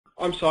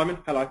I'm Simon.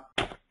 Hello.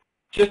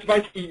 Just to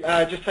basically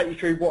just take you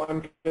through what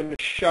I'm going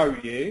to show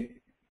you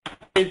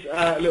is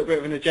a little bit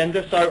of an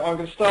agenda. So I'm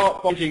going to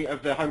start by changing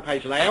of the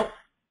homepage layout.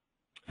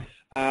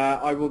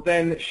 I will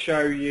then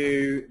show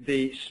you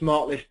the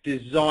Smart List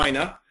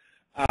Designer,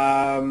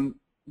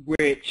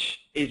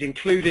 which is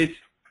included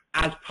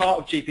as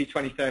part of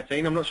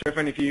GP2013. I'm not sure if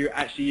any of you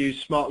actually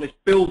use Smart List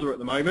Builder at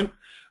the moment,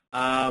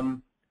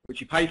 which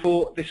you pay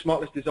for. This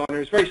Smart List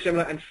Designer is very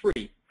similar and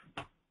free.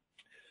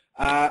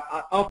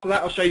 After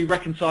that, I'll show you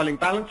reconciling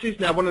balances.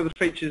 Now, one of the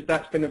features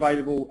that's been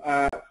available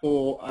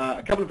for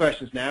a couple of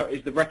versions now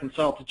is the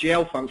reconcile to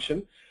GL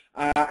function,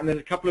 and there's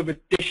a couple of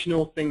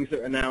additional things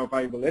that are now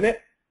available in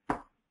it.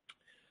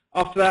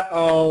 After that,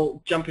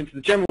 I'll jump into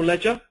the general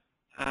ledger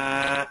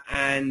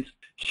and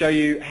show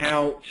you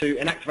how to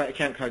inactivate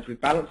account codes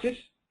with balances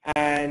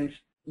and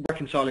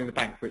reconciling the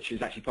bank, which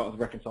is actually part of the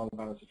reconciling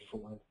balances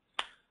beforehand.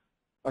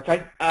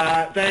 Okay,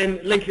 then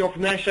linking off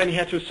from there, showing you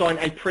how to assign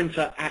a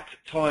printer at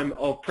time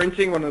of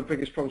printing. One of the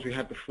biggest problems we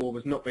had before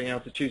was not being able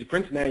to choose a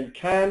printer. Now you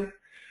can.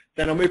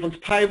 Then I'll move on to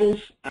payables,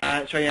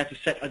 showing you how to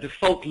set a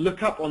default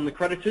lookup on the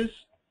creditors,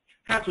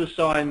 how to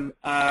assign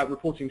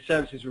reporting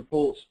services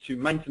reports to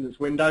maintenance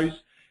windows,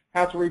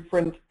 how to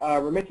reprint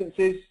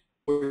remittances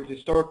with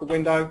historical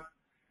window,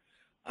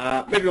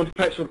 moving on to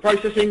purchase order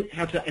processing,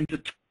 how to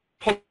enter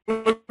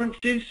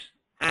tolerances,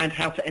 and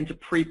how to enter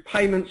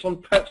prepayments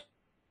on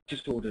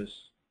purchase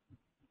orders.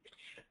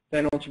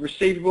 Then on to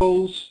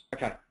receivables.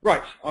 Okay,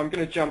 right, I'm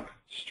going to jump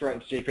straight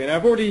into GP. Now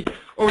I've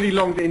already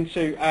logged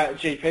into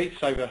GP,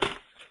 just over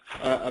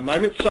a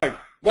moment. So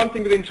one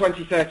thing within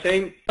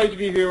 2013, those of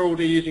you who are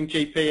already using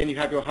GP and you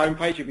have your home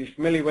page, you'll be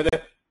familiar with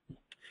it.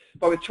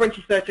 But with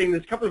 2013,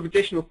 there's a couple of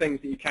additional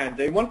things that you can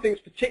do. One thing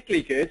that's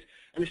particularly good,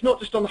 and it's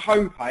not just on the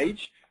home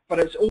page, but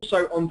it's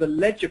also on the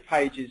ledger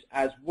pages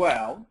as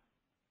well.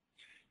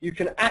 You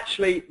can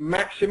actually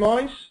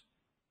maximize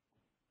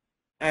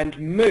and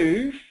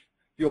move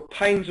your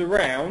panes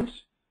around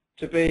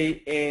to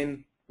be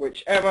in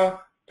whichever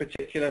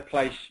particular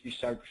place you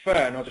so prefer.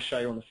 And I'll just show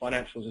you on the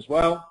financials as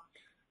well.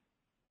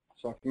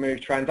 So I can move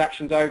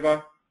transactions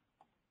over,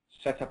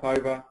 setup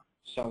over,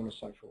 so on and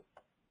so forth.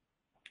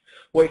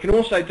 What you can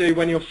also do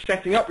when you're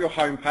setting up your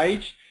home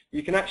page,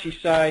 you can actually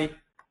say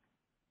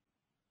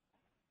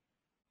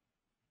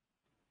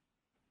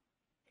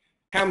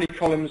how many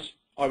columns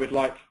I would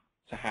like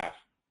to have.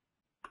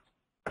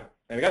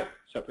 There we go.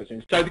 So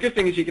the good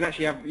thing is you can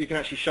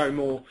actually show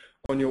more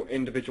on your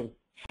individual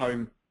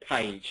home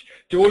page.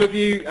 Do all of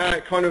you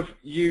kind of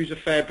use a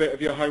fair bit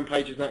of your home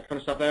pages and that kind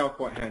of stuff? They are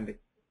quite handy.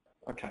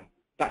 Okay,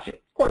 that's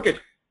it. Quite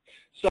good.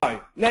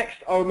 So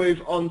next I'll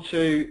move on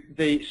to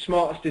the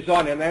Smart List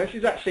Designer. Now this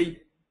is actually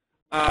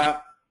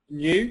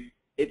new.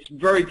 It's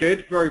very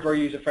good,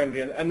 very user friendly,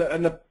 and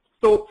the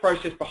thought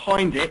process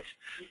behind it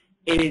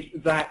is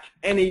that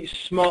any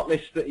smart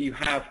lists that you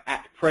have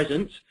at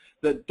present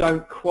that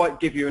don't quite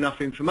give you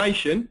enough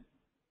information,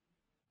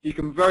 you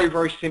can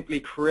very simply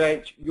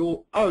create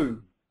your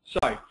own.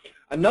 So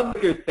another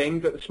good thing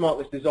that the Smart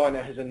List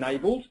Designer has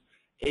enabled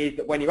is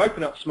that when you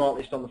open up Smart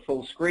List on the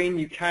full screen,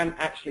 you can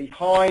actually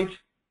hide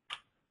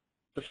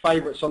the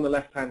favorites on the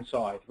left-hand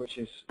side, which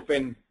has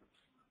been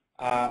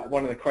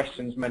one of the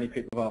questions many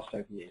people have asked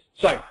over the years.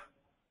 So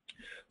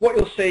what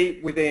you'll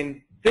see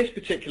within this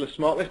particular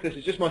Smart List, this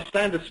is just my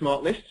standard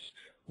Smart Lists.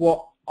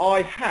 What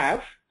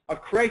I've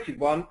created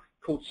one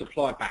called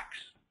Supply Backs.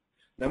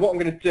 Now what I'm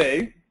going to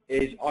do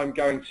is I'm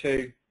going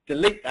to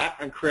delete that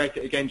and create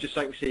it again just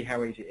so you can see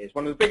how easy it is.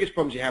 One of the biggest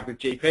problems you have with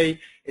GP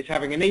is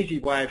having an easy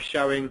way of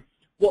showing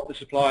what the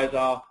suppliers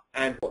are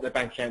and what their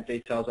bank account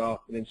details are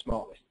within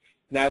Smart List.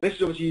 Now this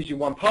is obviously using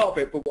one part of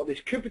it, but what this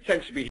could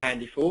potentially be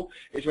handy for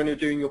is when you're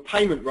doing your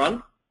payment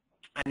run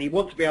and you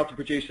want to be able to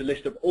produce a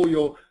list of all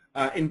your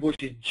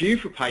invoices due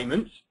for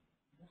payments,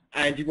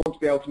 and you want to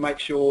be able to make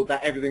sure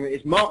that everything that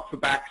is marked for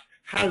backs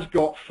has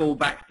got full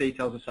backs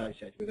details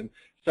associated with them.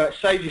 So it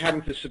saves you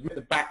having to submit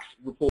the backs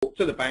report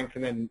to the bank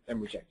and then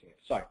rejecting it.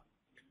 So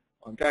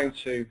I'm going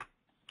to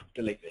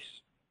delete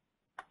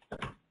this.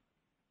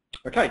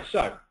 Okay,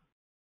 so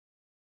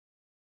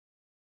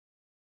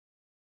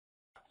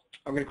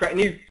I'm going to create a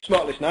new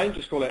Smart List name,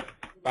 just call it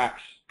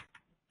Backs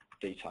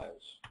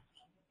Details.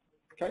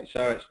 Okay,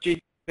 so it's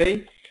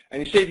GP,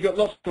 and you see you've got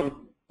lots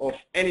of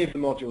any of the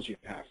modules you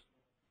have.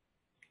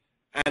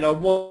 And I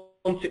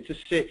want it to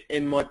sit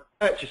in my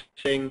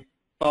purchasing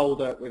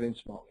folder within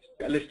Smart List.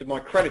 A list of my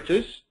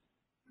creditors,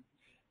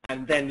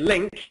 and then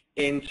link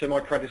into my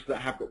creditors that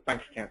have got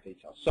bank account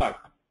details. So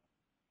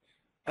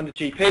under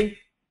GP,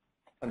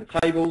 under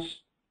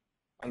tables,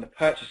 under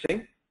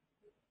purchasing,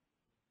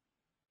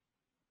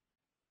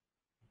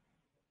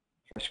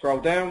 if I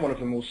scroll down, one of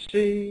them we'll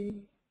see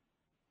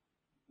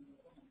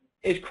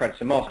is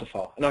creditor master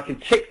file, and I can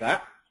tick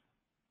that.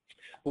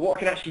 But what I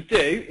can actually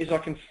do is I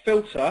can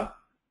filter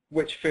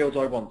which fields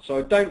I want. So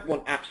I don't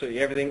want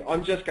absolutely everything.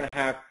 I'm just going to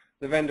have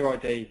the vendor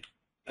ID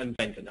and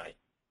vendor name.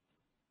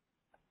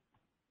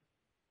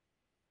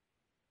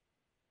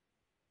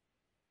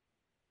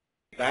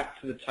 That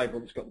to the table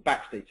that's got the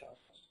backs details.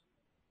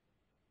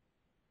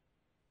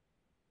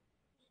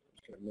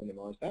 going to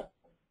minimise that.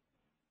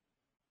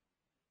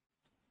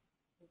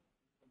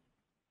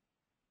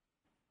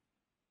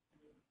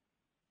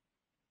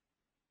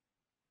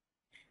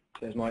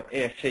 There's my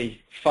EFT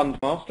fund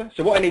master.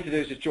 So what I need to do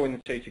is just join the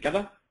two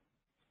together.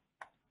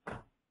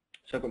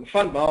 So I've got the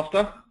fund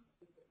master,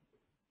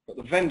 got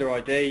the vendor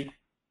ID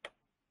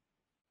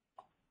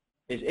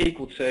is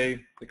equal to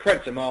the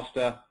creditor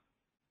master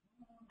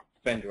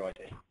vendor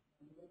ID.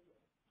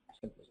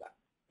 Simple as that.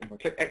 If I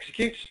click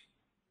execute,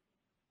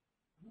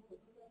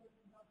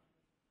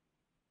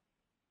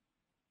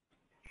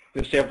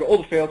 you'll see I've got all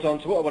the fields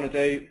on. So what I want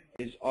to do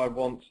is I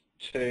want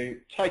to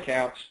take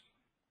out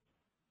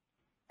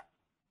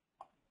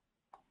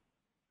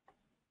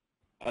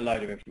a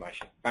load of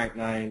information. Bank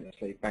name, let's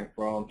leave bank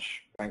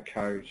branch, bank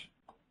code,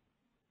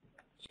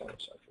 so on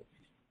and so forth.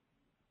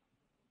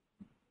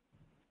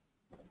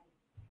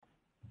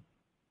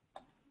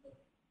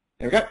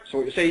 There we go. So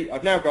what you'll see,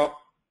 I've now got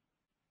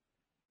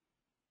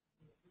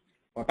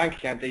my bank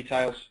account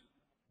details,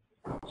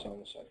 so on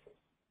and so forth.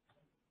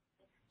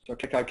 So I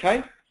click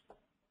OK,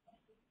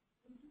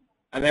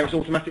 and there it's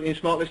automatically in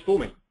Smart List for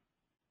me.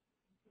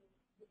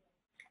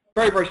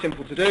 Very, very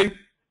simple to do.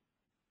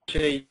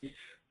 Actually,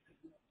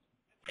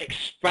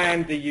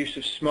 expand the use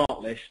of Smart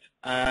List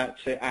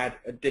to add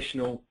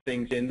additional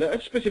things in that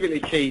are specifically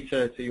key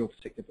to your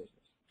particular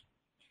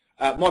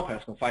business. My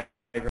personal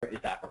favourite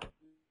is that.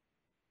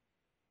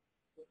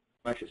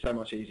 Makes it so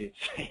much easier to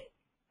see.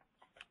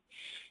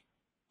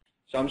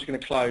 So I'm just going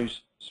to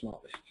close Smart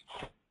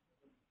List.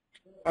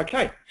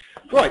 Okay,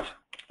 right.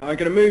 I'm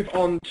going to move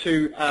on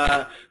to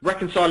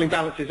reconciling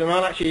balances, and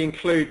I'll actually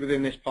include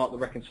within this part the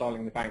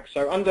reconciling the bank.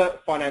 So under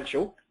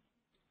Financial,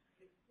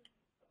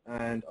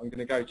 and I'm going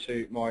to go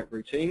to my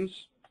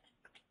routines.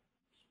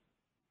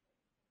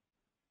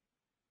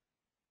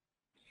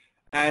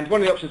 And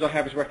one of the options I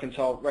have is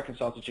reconcile to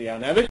GL.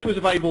 Now this was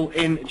available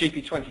in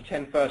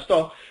GP2010 first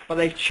off, but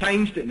they've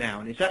changed it now,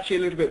 and it's actually a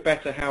little bit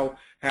better how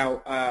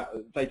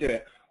they do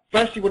it.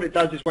 Firstly, what it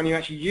does is when you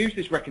actually use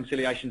this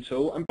reconciliation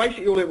tool, and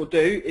basically all it will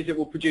do is it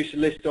will produce a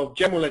list of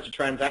general ledger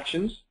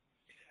transactions,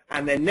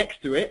 and then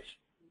next to it,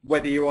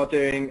 whether you are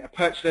doing a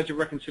purchase ledger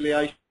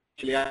reconciliation,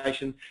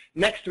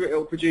 next to it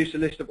will produce a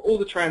list of all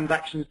the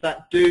transactions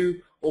that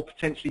do or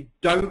potentially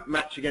don't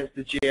match against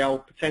the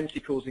GL,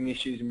 potentially causing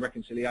issues in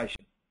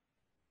reconciliation.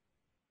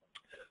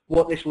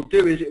 What this will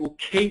do is it will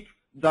keep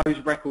those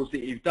records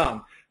that you've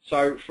done.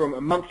 So from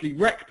a monthly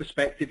rec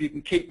perspective, you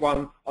can keep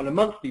one on a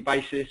monthly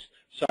basis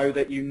so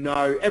that you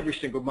know every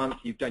single month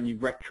you've done your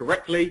rec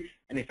correctly,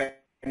 and if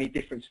any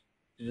differences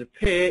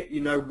appear,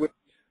 you know.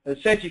 As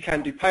it says, you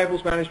can do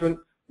payables management,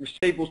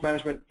 receivables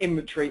management,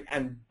 inventory,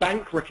 and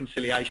bank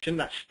reconciliation.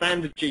 That's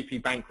standard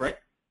GP bank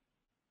rec.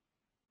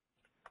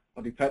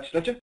 I'll do purchase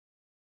ledger.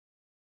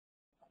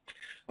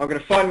 I'm going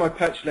to find my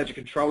purchase ledger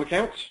control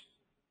accounts.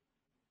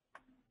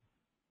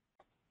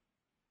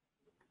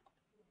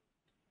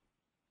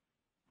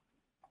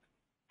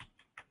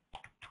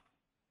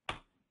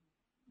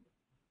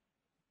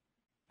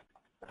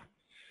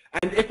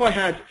 And if I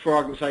had, for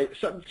argument's sake,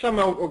 some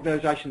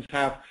organisations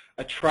have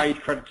a trade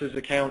creditors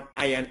account,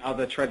 and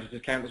other creditors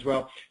account as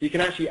well, you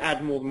can actually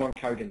add more than one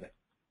code in there.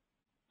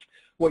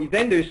 What you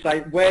then do is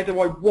say, where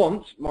do I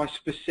want my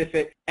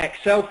specific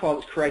Excel file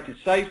that's created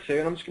saved to?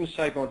 And I'm just going to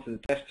save onto the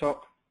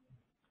desktop.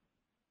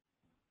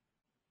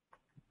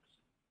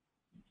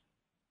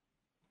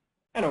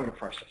 And I'm going to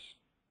process.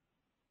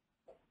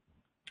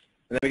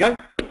 And there we go.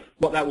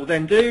 What that will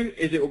then do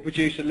is it will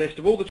produce a list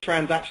of all the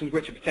transactions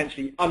which are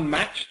potentially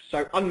unmatched.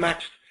 So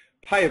unmatched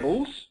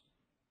payables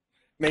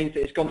means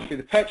that it's gone through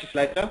the purchase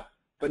ledger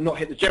but not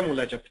hit the general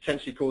ledger,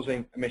 potentially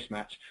causing a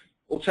mismatch.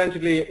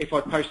 Alternatively, if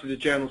I posted a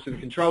journal to the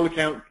control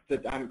account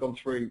that hadn't gone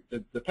through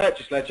the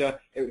purchase ledger,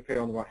 it would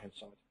appear on the right-hand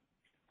side.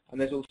 And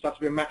there's all the stuff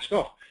to be matched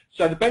off.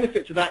 So the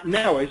benefit to that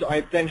now is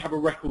I then have a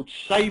record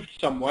saved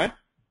somewhere.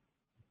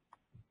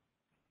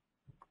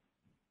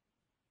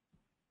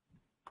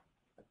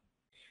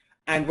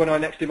 And when I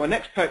next do my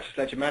next purchase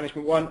ledger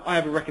management one, I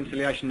have a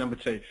reconciliation number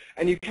 2.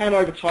 And you can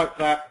overtype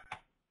that,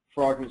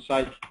 for argument's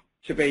sake,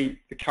 to be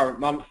the current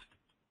month,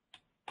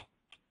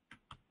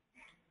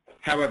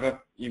 however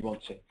you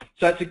want to.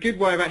 So it's a good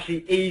way of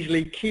actually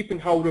easily keeping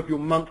hold of your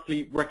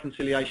monthly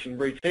reconciliation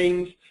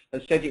routines.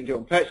 As I said, you can do it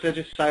on purchase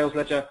ledger, sales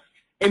ledger,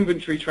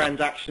 inventory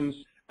transactions,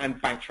 and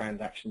bank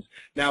transactions.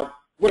 Now,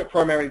 what it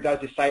primarily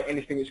does is say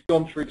anything that's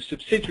gone through the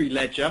subsidiary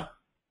ledger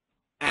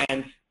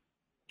and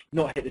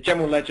not hit the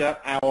general ledger,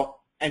 or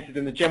entered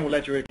in the general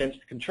ledger against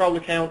the control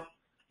account,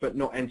 but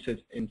not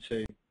entered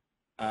into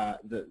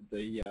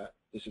the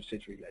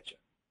subsidiary ledger.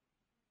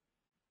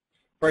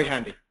 Very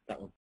handy, that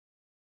one.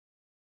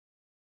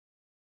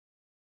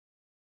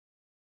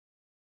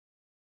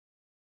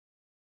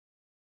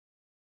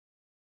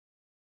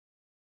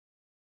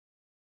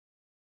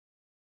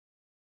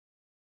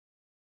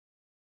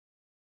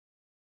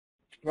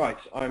 Right,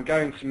 I'm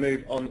going to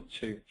move on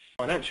to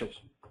financials.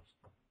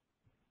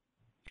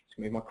 Let's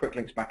move my quick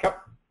links back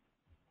up.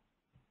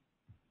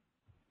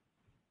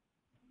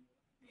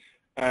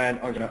 And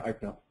I'm going to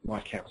open up my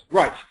account.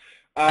 Right,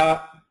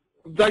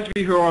 those of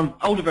you who are on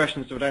older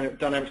versions of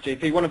Dynamics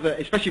GP,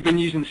 especially if you've been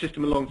using the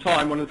system a long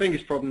time, one of the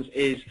biggest problems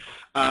is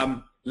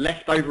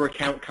leftover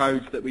account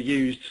codes that were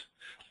used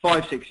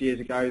 5-6 years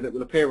ago that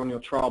will appear on your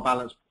trial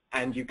balance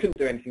and you couldn't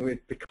do anything with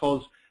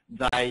because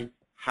they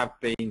have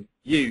been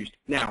used.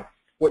 Now,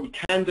 what you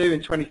can do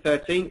in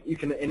 2013, you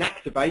can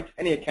inactivate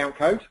any account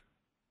code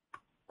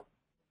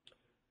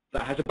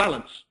that has a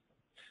balance.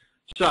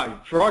 So,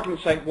 for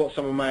argument's sake, what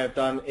someone may have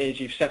done is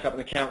you've set up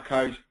an account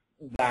code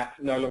that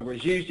no longer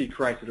is used, you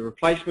created a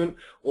replacement,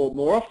 or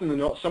more often than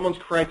not, someone's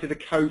created a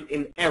code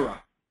in error.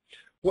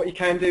 What you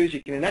can do is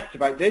you can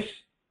inactivate this,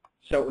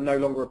 so it will no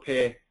longer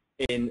appear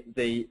in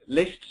the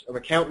lists of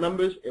account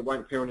numbers, it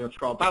won't appear on your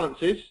trial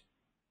balances,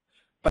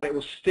 but it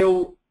will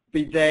still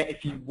be there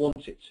if you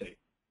want it to.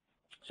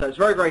 So it's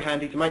very, very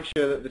handy to make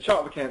sure that the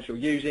chart of accounts you're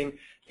using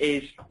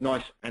is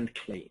nice and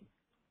clean.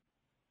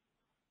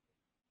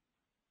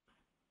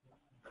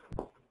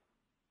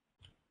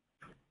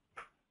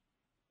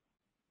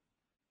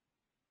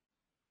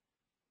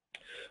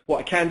 What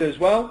I can do as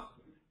well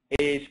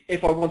is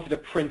if I wanted to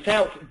print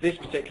out this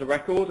particular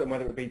record, and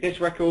whether it be this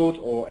record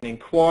or an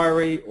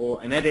inquiry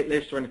or an edit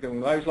list or anything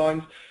along those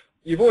lines,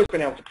 you've always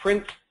been able to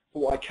print. But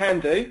what I can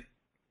do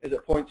is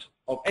at point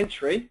of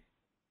entry,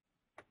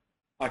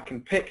 I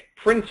can pick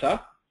printer,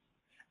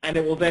 and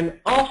it will then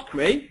ask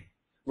me,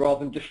 rather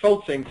than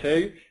defaulting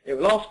to, it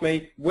will ask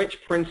me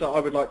which printer I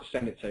would like to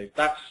send it to.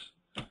 That's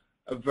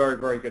a very,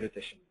 very good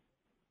addition.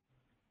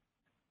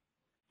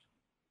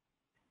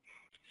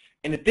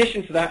 In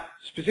addition to that,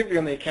 specifically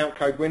on the account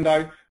code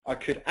window, I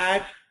could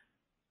add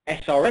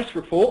SRS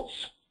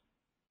reports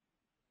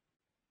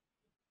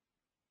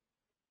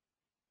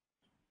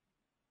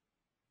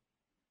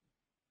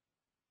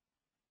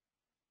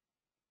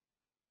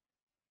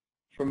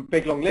from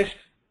big long list.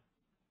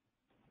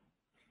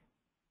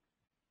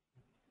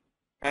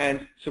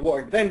 And so what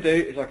I could then do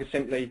is I could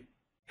simply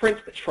print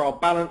the trial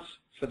balance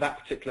for that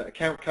particular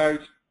account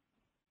code.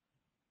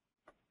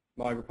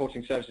 My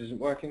reporting service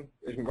isn't running,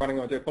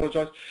 I do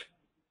apologise.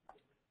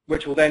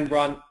 Which will then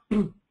run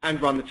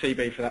and run the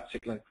TB for that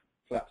particular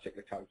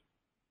code.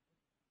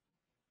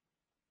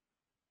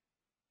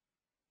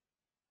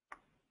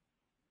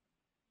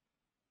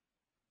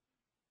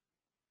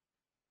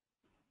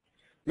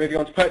 Moving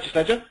on to purchase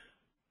ledger.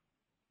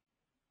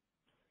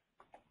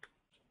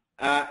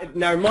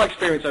 Now, in my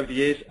experience over the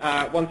years,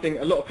 one thing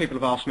a lot of people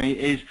have asked me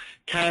is,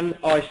 can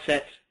I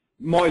set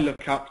my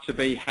lookup to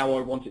be how I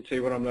want it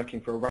to when I'm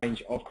looking for a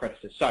range of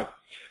creditors? So,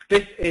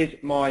 this is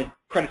my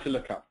creditor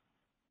lookup.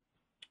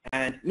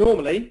 And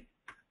normally,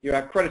 you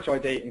have creditor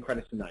ID and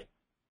creditor name.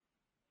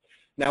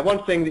 Now,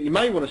 one thing that you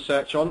may want to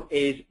search on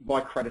is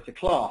by creditor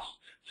class.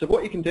 So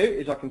what you can do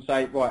is I can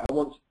say, right, I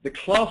want the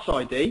class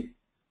ID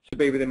to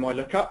be within my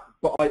lookup,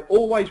 but I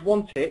always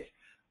want it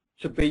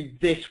to be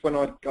this when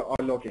I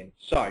log in.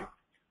 So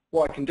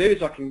what I can do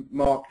is I can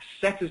mark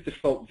set as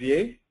default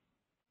view.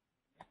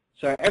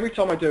 So every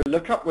time I do a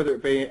lookup, whether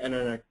it be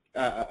in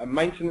a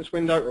maintenance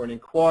window or an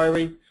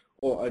inquiry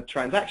or a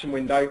transaction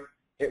window,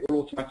 it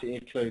will automatically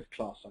include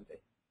class ID.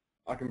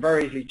 I can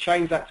very easily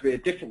change that to be a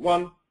different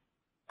one.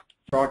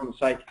 For argument's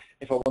sake,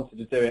 if I wanted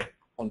to do it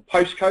on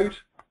postcode,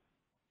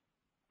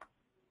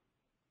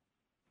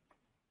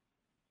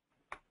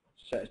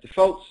 set as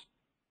default,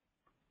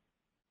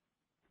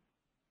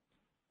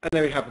 and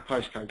there we have the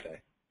postcode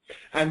there.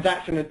 And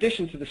that's in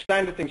addition to the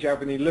standard things you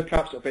have in the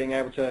lookups of being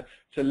able to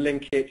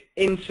link it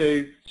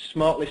into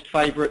smart list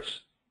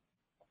favorites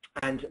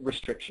and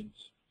restrictions.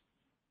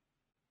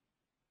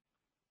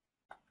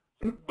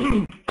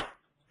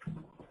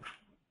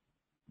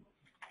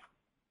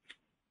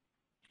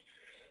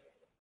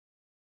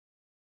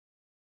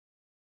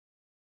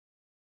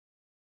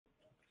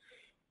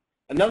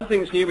 Another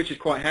thing that's new, which is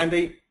quite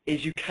handy,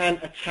 is you can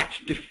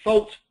attach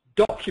default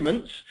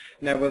documents.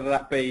 Now, whether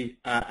that be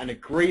an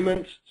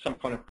agreement, some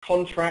kind of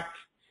contract,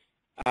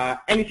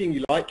 anything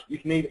you like, you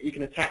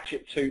can attach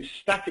it to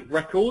static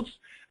records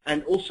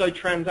and also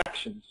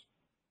transactions.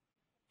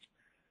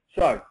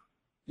 So,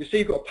 you see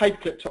you've got a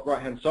paperclip top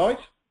right-hand side.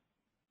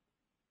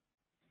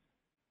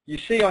 You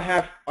see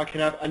I can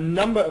have a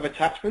number of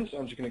attachments.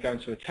 I'm just going to go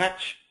into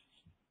attach.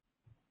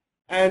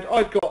 And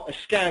I've got a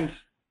scanned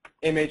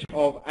image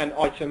of an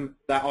item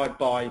that I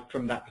buy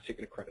from that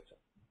particular creditor.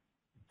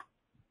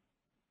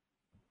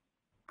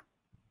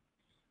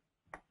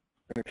 I'm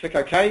going to click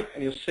OK,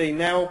 and you'll see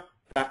now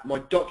that my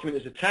document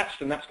is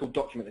attached, and that's called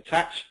document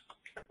attach.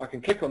 I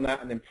can click on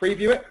that and then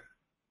preview it.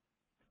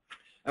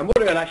 And what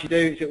it will actually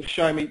do is it will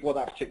show me what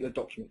that particular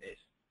document is.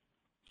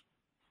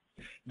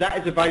 That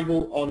is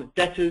available on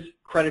debtors,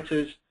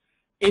 creditors,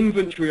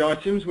 inventory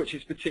items, which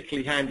is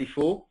particularly handy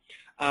for,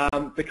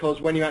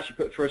 because when you actually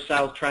put through a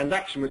sales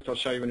transaction, which I'll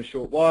show you in a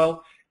short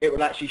while, it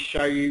will actually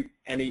show you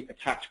any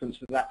attachments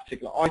that that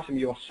particular item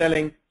you are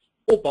selling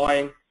or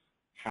buying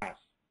has.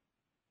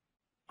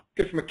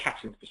 Good from a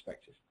catalog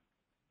perspective.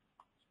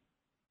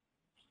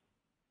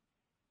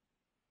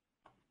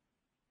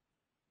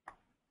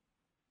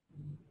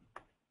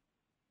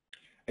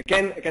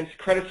 Again, against a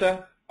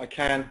creditor, I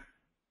can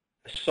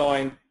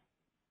assign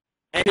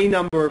any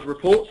number of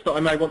reports that I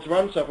may want to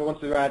run. So if I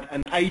wanted to add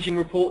an aging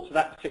report to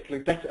that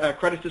particular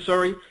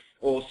creditor,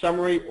 or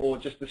summary, or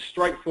just a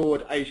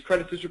straightforward aged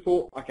creditors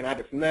report, I can add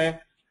it from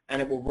there,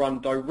 and it will run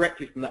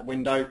directly from that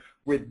window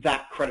with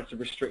that creditor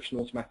restriction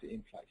automatically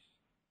in place.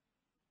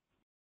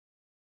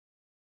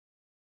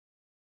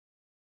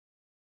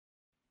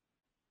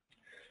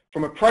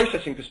 From a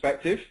processing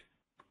perspective,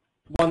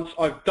 once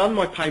I've done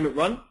my payment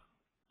run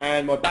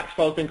and my BACS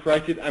file has been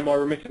created and my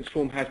remittance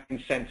form has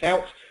been sent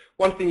out,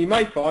 one thing you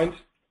may find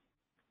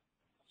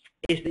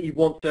is that you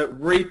want to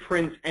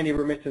reprint any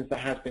remittance that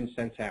has been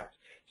sent out.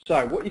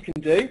 So what you can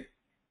do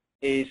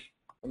is,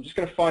 I'm just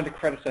going to find a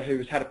creditor who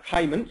has had a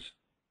payment.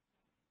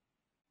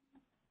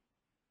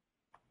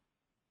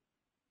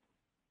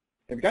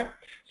 There we go.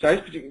 So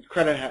this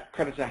particular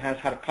creditor has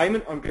had a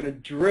payment. I'm going to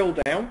drill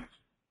down,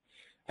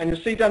 and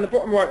you'll see down the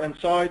bottom right-hand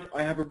side,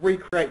 I have a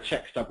recreate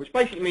check stub, which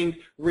basically means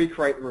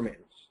recreate the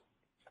remittance.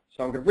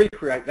 So I'm going to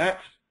recreate that.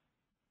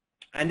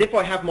 And if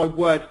I have my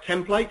Word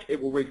template, it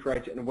will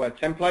recreate it in a Word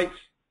template.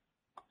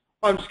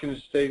 I'm just going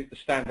to do the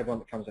standard one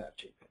that comes out of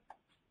GP.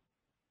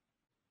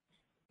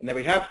 And there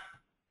we have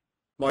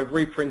my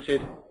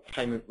reprinted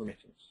payment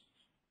remittance.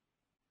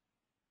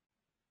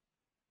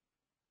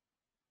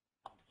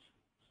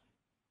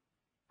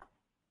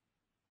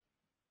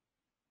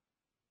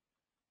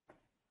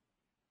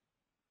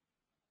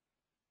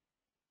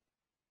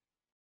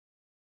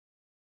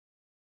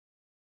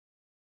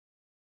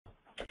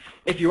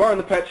 If you are in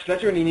the purchase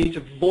ledger and you need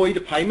to void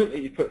a payment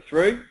that you put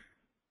through,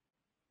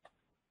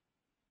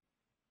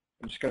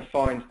 I'm just going to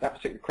find that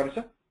particular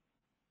creditor.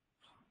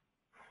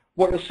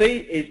 What you'll see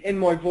is in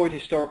my void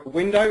historical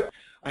window,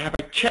 I have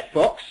a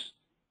checkbox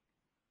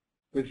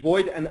with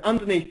void, and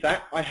underneath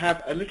that I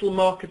have a little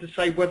marker to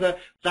say whether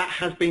that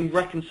has been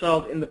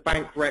reconciled in the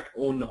bank rec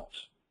or not.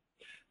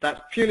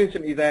 That's purely and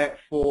simply there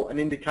for an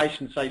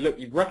indication to say, look,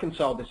 you've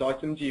reconciled this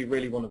item, do you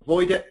really want to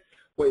void it?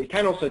 What you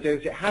can also do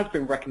is it has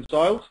been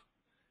reconciled.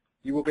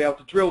 You will be able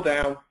to drill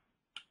down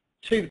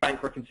to the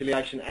bank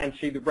reconciliation and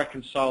see the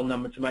reconcile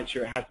number to make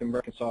sure it has been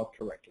reconciled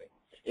correctly.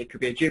 It could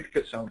be a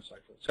duplicate, so on and so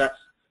forth. So that's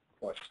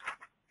quite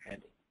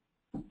handy.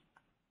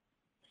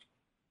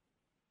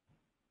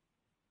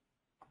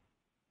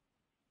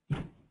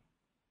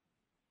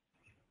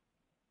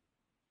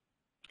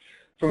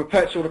 From a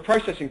purchase order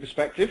processing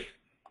perspective,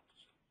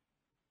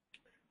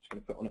 I'm just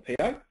going to put on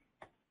a PO.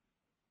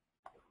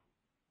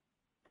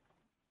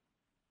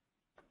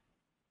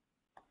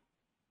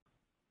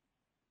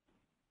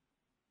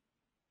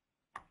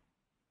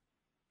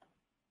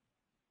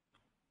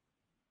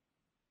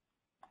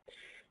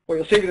 What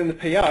you'll see within the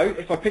PO,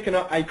 if I pick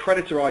up a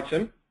creditor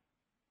item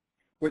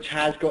which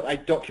has got a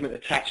document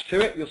attached to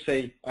it, you'll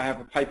see I have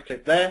a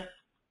paperclip there.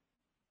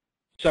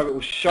 So it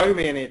will show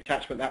me any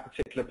attachment that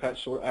particular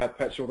purchase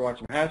order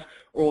item has.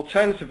 Or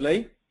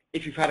alternatively,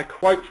 if you've had a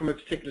quote from a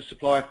particular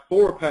supplier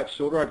for a purchase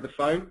order over the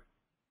phone,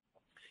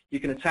 you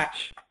can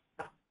attach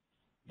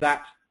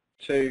that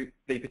to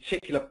the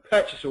particular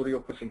purchase order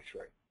you're putting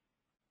through.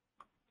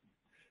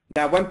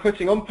 Now, when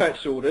putting on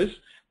purchase orders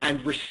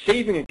and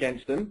receiving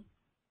against them,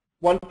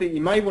 one thing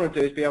you may want to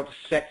do is be able to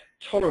set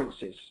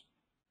tolerances.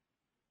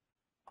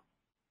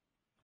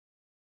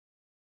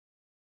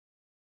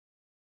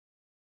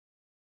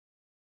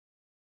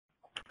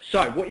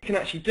 So what you can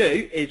actually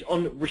do is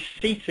on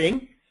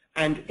receipting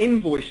and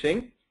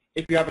invoicing,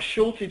 if you have a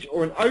shortage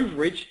or an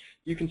overage,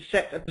 you can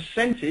set a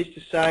percentage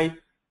to say,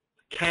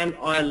 can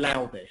I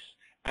allow this?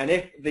 And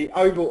if the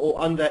over or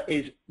under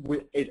is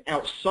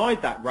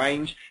outside that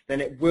range,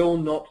 then it will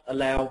not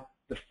allow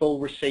the full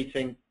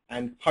receipting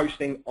and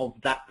posting of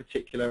that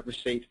particular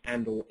receipt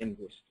and or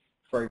invoice.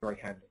 Very, very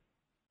handy.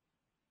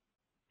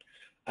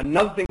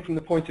 Another thing from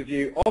the point of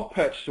view of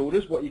purchase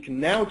orders, what you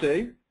can now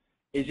do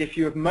is if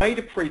you have made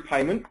a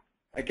prepayment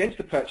against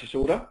the purchase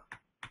order,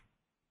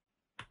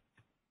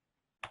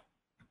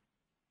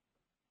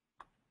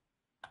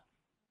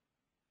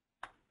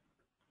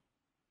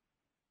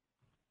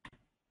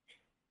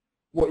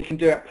 what you can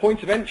do at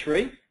point of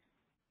entry,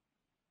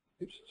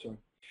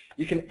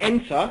 you can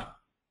enter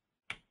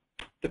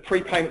the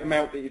prepayment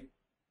amount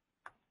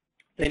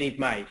that you've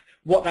made.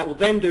 What that will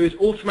then do is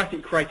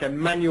automatically create a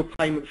manual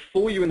payment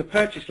for you in the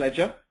purchase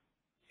ledger.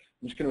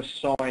 I'm just going to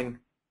assign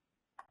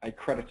a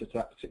creditor to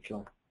that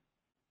particular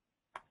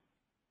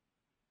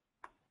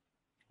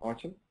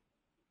item.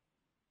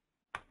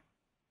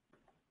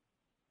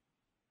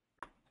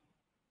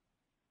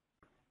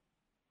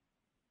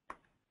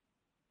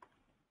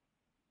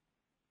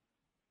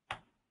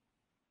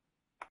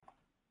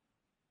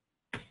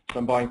 So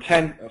I'm buying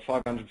 10 at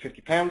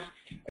 £550.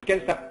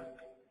 Against that,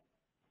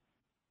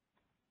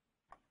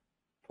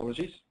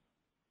 apologies,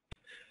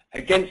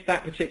 against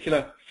that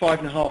particular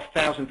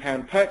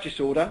 £5,500 purchase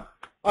order,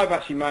 I've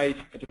actually made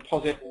a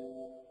deposit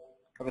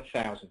of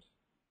 £1,000.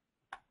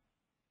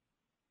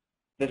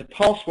 There's a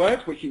password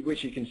which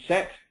you can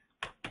set,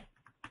 and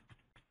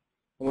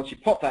once you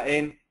pop that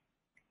in,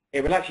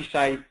 it will actually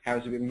say how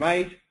has it been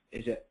made.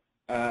 Is it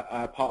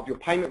part of your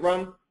payment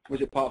run?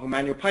 Was it part of a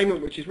manual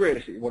payment, which is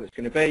realistically what it's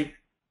going to be?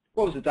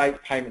 What was the date,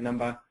 payment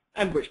number,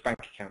 and which bank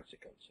accounts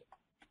it goes to.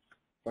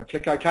 If I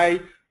click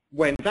OK,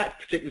 when that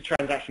particular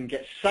transaction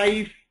gets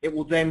saved, it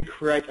will then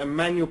create a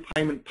manual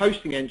payment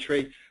posting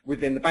entry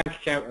within the bank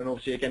account and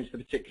obviously against the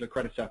particular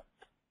creditor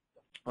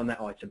on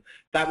that item.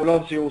 That will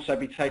obviously also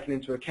be taken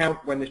into account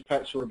when this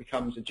purchase order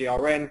becomes a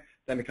GRN,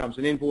 then becomes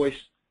an invoice,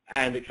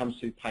 and it comes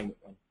to payment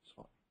run.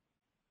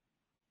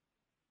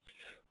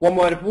 One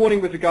word of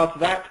warning with regard to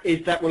that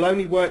is that will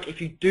only work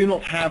if you do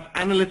not have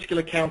analytical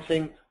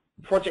accounting,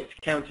 project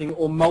accounting,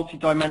 or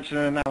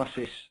multi-dimensional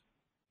analysis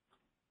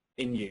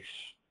in use.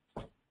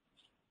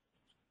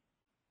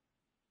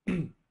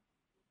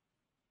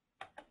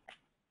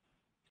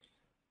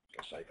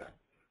 Save that.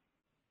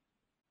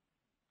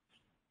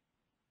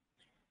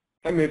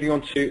 Okay, moving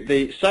on to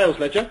the sales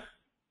ledger.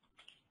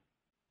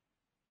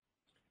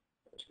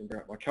 I'm just going to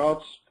bring up my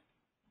cards.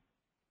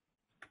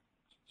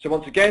 So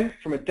once again,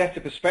 from a debtor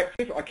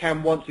perspective, I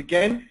can once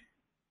again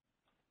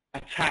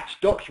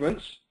attach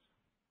documents.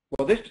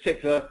 Well, this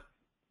particular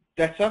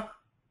debtor,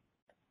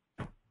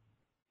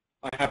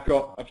 I have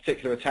got a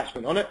particular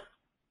attachment on it.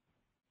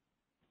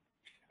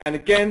 And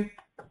again,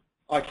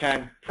 I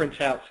can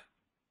print out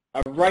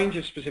a range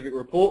of specific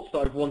reports that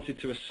I've wanted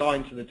to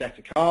assign to the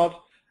debtor card.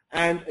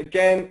 And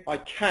again, I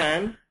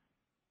can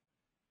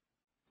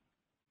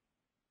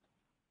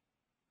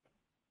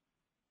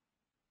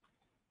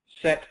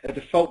set a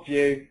default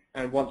view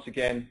and once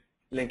again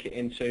link it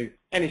into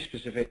any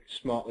specific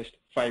smart list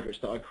favorites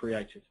that I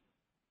created.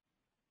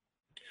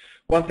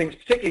 One thing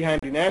that's particularly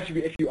handy now is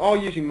if you are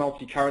using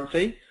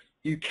multi-currency,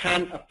 you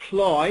can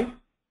apply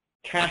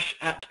cash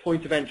at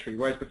point of entry,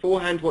 whereas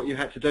beforehand what you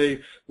had to do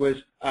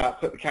was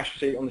put the cash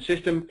receipt on the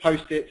system,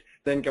 post it,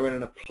 then go in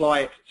and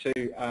apply it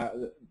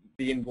to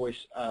the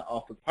invoice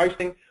after the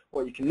posting.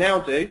 What you can now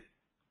do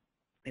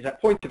is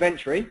at point of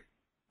entry,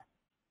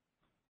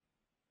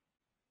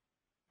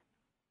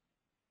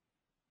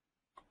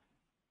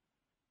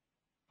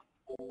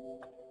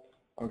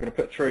 I'm going to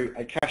put through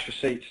a cash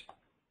receipt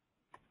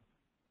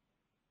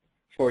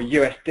for a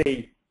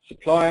USD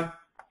supplier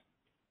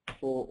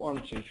for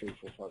 1, 2, 3,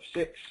 4, 5,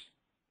 6.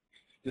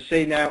 You'll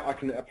see now I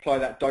can apply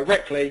that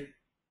directly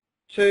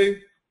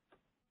to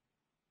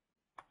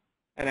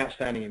an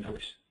outstanding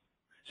invoice.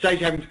 Saves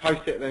you having to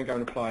post it and then go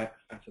and apply it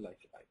at a later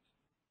date.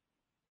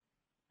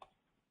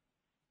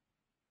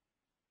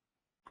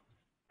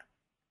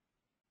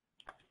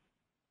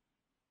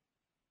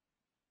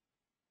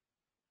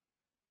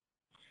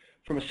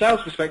 From a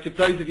sales perspective,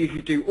 those of you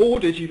who do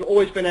orders, you've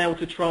always been able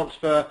to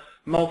transfer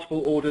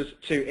multiple orders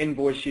to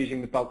invoice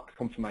using the bulk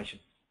confirmation.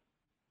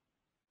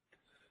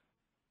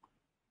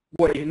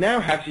 What you now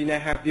have is you now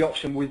have the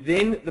option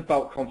within the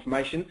bulk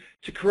confirmation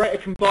to create a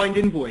combined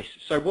invoice.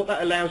 So what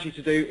that allows you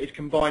to do is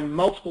combine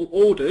multiple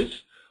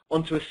orders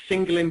onto a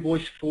single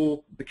invoice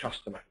for the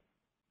customer.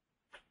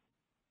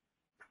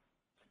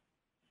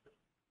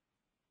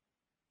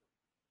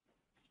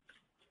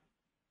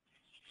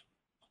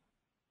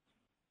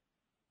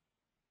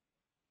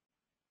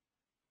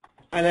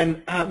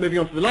 And then moving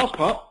on to the last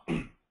part,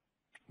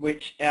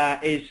 which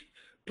is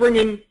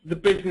bringing the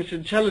business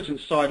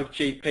intelligence side of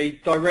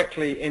GP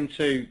directly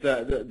into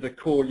the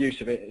core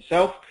use of it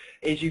itself,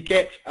 is you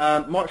get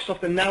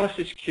Microsoft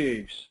Analysis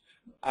Cubes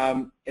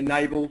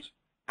enabled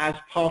as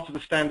part of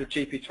the standard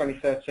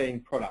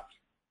GP2013 product.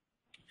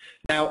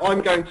 Now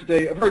I'm going to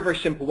do a very, very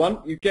simple one.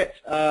 You get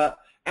out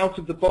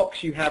of the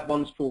box, you have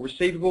ones for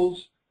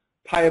receivables,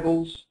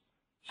 payables,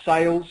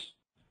 sales,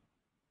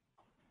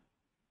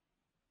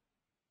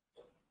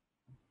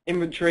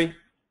 inventory,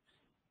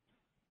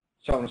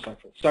 so on and so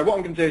forth. So what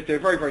I'm going to do is do a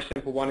very, very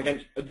simple one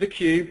against the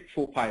cube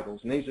for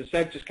payables. And these, as I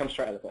said, just come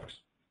straight out of the box.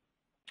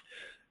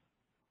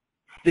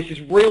 This is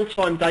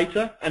real-time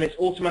data, and it's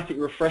automatically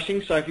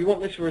refreshing. So if you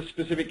want this for a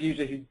specific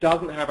user who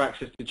doesn't have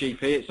access to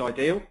GP, it's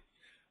ideal.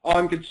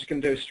 I'm just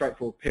going to do a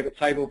straightforward pivot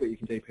table, but you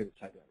can do pivot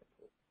table.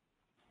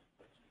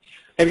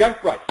 Here we go.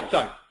 Right.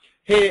 So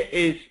here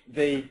is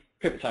the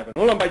pivot table.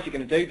 And all I'm basically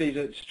going to do, these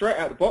are straight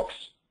out of the box.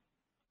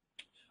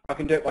 I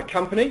can do it by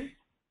company.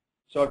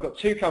 So I've got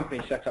two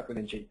companies set up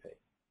within GP.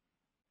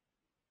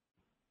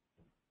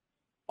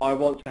 I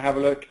want to have a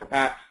look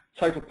at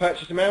total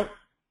purchase amount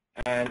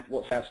and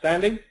what's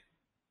outstanding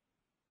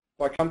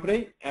by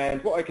company.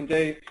 And what I can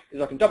do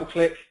is I can double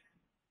click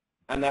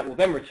and that will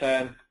then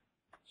return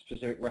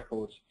specific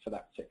records for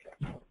that particular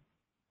account.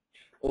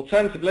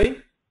 Alternatively,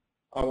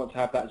 I want to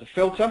have that as a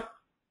filter.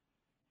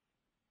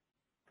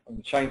 I'm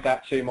going to change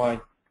that to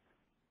my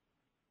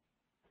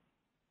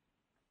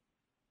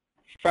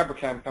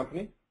Fabricam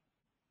company.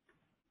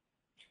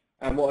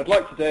 And what I'd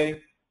like to do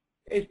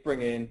is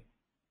bring in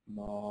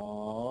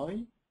my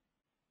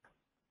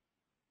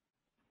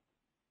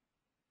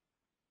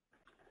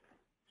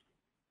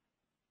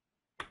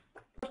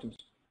customs.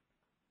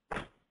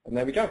 And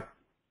there we go.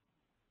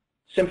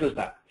 Simple as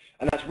that.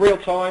 And that's real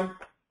time.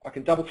 I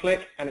can double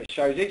click and it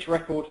shows each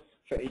record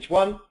for each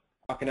one.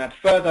 I can add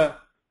further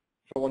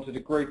if I wanted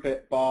to group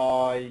it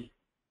by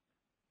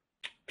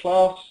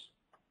class.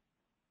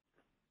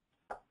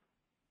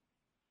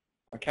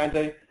 I can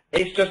do.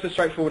 It's just a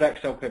straightforward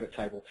Excel pivot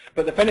table.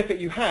 But the benefit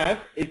you have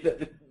is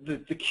that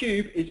the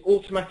cube is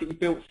automatically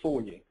built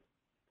for you.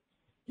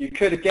 You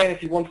could, again,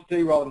 if you wanted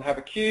to, rather than have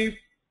a cube,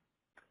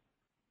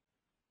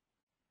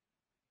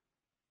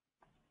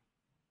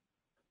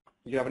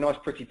 you have a nice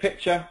pretty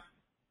picture.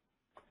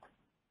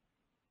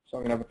 So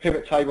I'm going to have a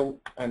pivot table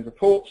and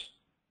reports.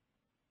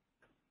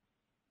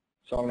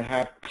 So I'm going to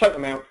have total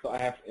amount that I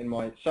have in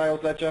my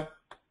sales ledger.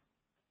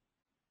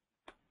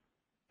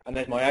 And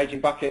there's my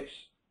aging buckets.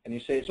 And you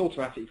see it's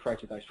automatically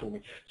created those for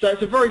me. So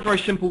it's a very, very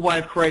simple way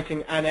of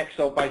creating an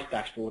Excel-based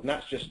dashboard. And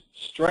that's just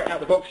straight out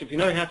the box. If you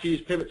know how to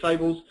use pivot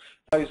tables,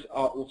 those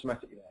are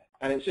automatically there.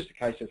 And it's just a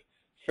case of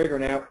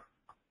figuring out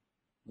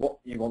what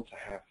you want to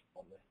have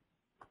on there.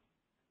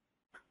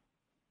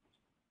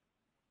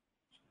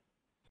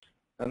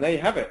 And there you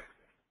have it.